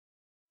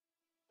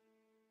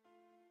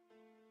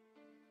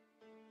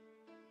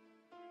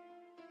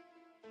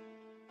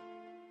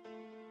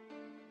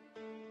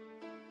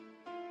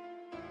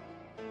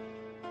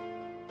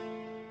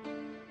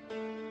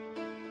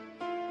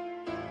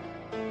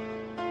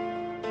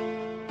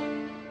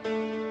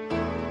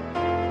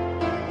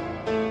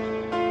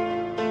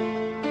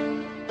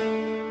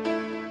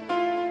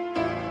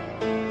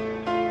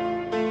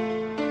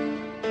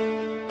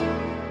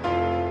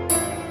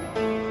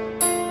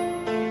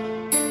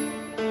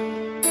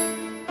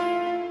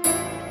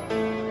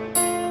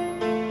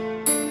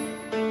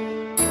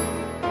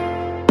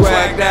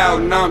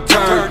out and I'm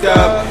turned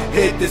up.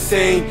 Hit the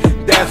scene,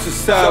 that's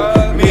what's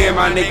up. Me and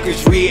my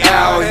niggas, we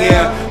out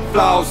here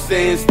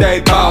flossing,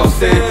 stay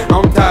bossin'.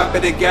 On top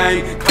of the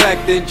game,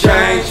 collecting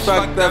change.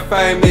 Fuck the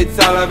fame, it's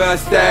all about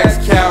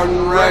stacks.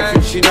 Counting racks,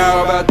 what you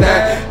know about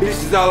that?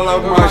 Bitches all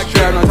over my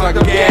strap, I'm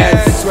talking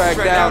gas.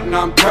 Swagged out and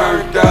I'm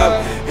turned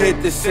up.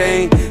 Hit the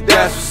scene,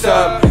 that's what's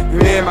up.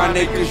 Me and my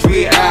niggas,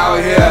 we out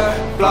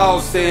here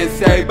flossing,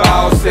 stay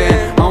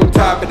bossin'. On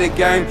top of the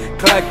game,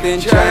 collecting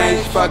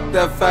change. Fuck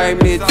the fame,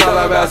 it's all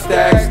about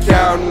stacks.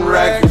 Counting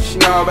racks, what you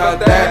know about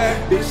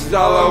that? Bitches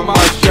all over my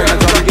strap, I'm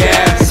talking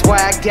gas.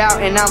 Swagged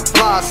out and I'm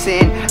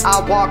flossing.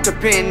 I walked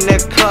up in the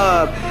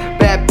club,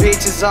 bad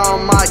bitches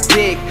on my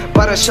dick,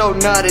 but I show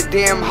none of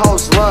them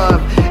hoes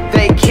love.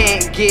 They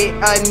can't get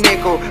a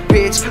nickel,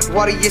 bitch,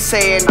 what are you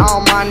saying?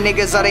 All my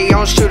niggas are they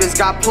own shooters,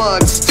 got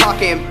plugs,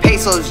 talking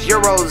pesos,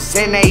 euros,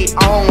 and they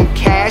own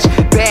cash.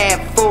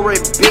 Bad for it,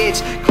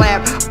 bitch,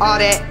 clap all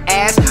that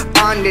ass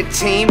on the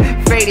team.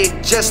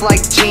 Faded just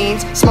like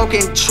jeans,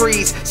 smoking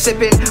trees,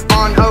 sipping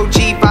on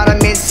OG,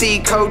 vitamin C,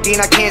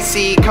 codeine, I can't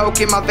see. Coke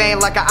in my vein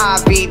like an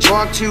IV,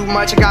 drunk too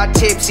much, I got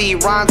tipsy.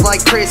 Rhymes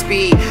like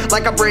crispy,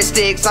 like a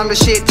breadsticks. I'm the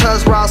shit,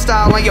 Tubz raw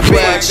style on your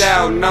bitch. Swagged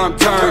out and I'm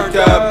turned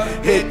up.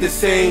 Hit the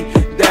scene,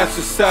 that's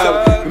what's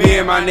up. Me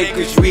and my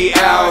niggas, we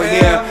out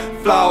here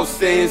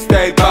flossing,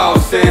 stay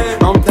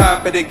bossin'. On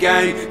top of the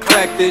game,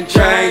 collecting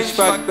change.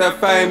 Fuck the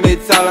fame,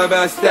 it's all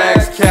about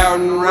stacks.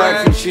 Counting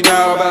racks, what you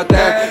know about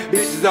that?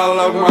 Bitches all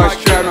over my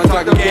strap, I'm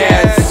talking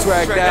gas.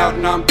 Swagged out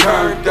and I'm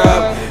turned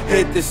up.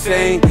 Hit the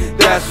scene,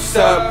 that's what's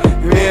up.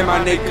 Me and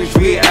my niggas,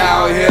 we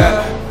out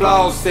here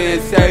flossing,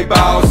 stay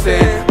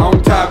bossin'.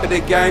 On top of the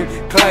game,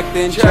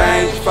 collecting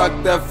change.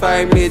 Fuck the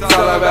fame, it's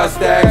all about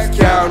stacks.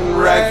 Counting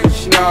racks,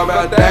 what you know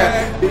about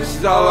that?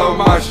 Bitches all over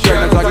my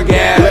strap, I'm talking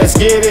gas. Let's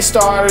get it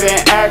started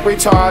and act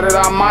retarded.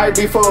 I might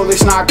be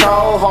foolish, not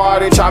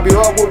cold-hearted. Chop you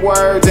up with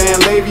words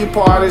and leave you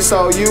parted,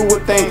 so you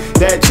would think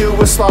that you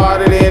was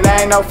slaughtered. It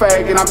ain't no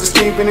faking, I'm just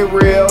keeping it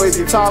real. If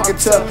you're talking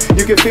tough,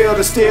 you can feel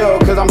the steel,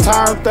 cause I'm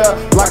turned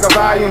up like a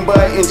volume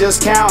button,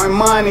 just counting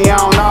money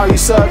on all you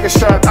suckers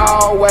strapped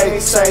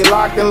always. Say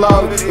locked and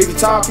loaded. If you're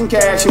talking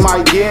cash, you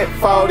might get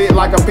folded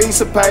like a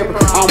piece of paper.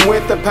 I'm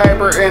with the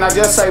paper and I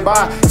just say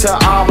bye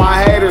to all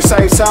my haters.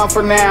 Save some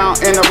for now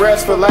and the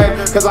rest for later,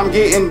 cause I'm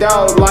getting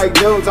dope like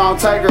dudes on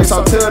takers.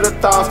 So to the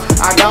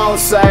thoughts, I don't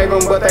save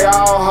them, but they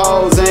all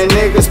hoes and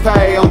niggas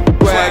pay them.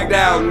 Swagged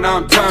out and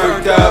I'm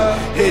turned up.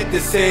 Hit the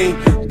scene,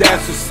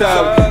 that's what's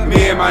up.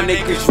 Me and my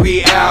niggas,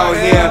 we out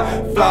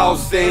here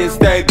flossing,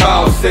 stay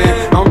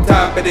bossin'. On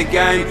top of the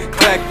game,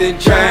 collecting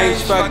change.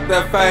 Fuck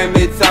the fame,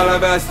 it's all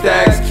about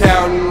stacks.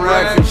 Counting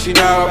racks, what you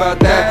know about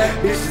that?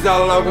 Bitches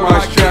all over my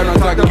strap, I'm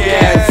talking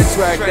gas.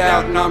 Swagged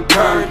out and I'm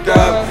turned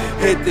up.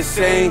 Hit the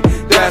scene,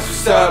 that's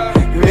what's up.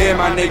 Me and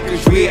my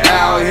niggas, we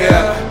out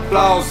here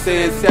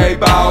flossing, stay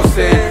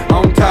bossin'.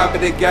 On top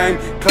of the game,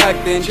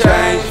 collecting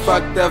change.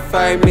 Fuck the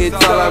fame, it's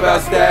all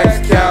about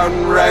stacks.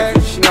 Counting racks,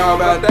 what you know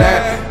about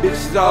that?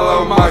 Bitches all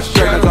over my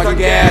strap, I'm talking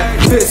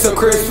gas. Fit so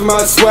crisp,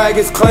 my swag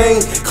is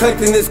clean.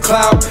 Collecting this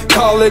clout,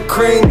 call it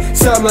cream.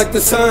 Something like the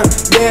sun,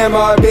 damn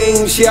my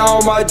beam. She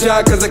on my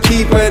jock cause I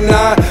keep an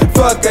eye.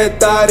 Fuck a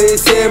thought,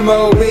 it's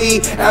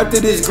M.O.B. After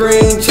this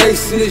green,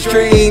 chasing this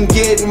dream.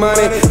 Getting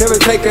money, never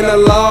taking a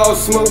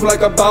loss. Smooth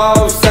like a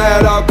boss,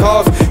 at all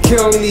costs.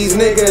 Killing these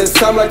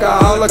niggas, I'm like a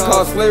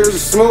holocaust.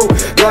 Lyrics smooth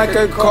like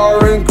a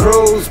car and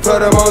cruise. Put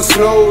them on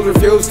snooze,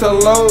 refuse to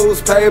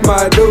lose. Pay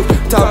my dues,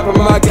 top of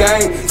my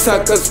game.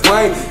 Suckers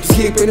plain, just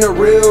keeping it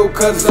real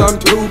cause I'm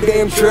too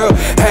damn trill.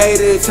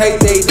 Haters hate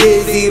they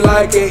dizzy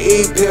like an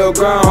E-pill.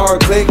 Grind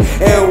hard click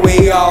and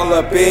we all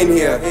up in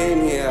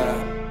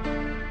here.